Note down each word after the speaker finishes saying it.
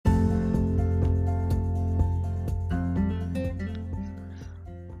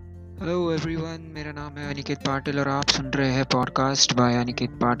Everyone, मेरा नाम है अनिकेत पाटिल और आप सुन रहे हैं पॉडकास्ट बाय अनिकेत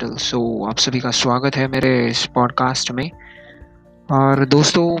पाटिल। आप सभी का स्वागत है मेरे इस पॉडकास्ट में। और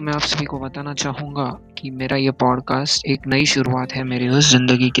दोस्तों, मैं आप सभी को बताना चाहूँगा कि मेरा ये पॉडकास्ट एक नई शुरुआत है मेरी उस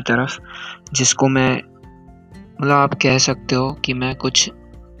ज़िंदगी की तरफ जिसको मैं मतलब आप कह सकते हो कि मैं कुछ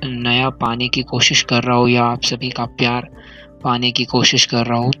नया पाने की कोशिश कर रहा हूँ या आप सभी का प्यार पाने की कोशिश कर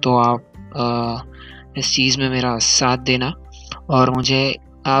रहा हूँ। तो आप इस चीज़ में मेरा साथ देना और मुझे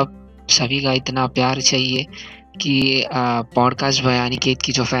आप सभी का इतना प्यार चाहिए कि पॉडकास्ट बाय अनिकेत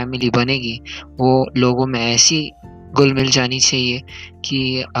की जो फैमिली बनेगी वो लोगों में ऐसी घुल मिल जानी चाहिए कि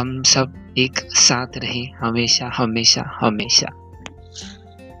हम सब एक साथ रहें हमेशा हमेशा हमेशा।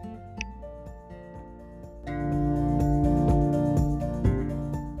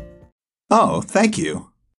 Oh, thank you.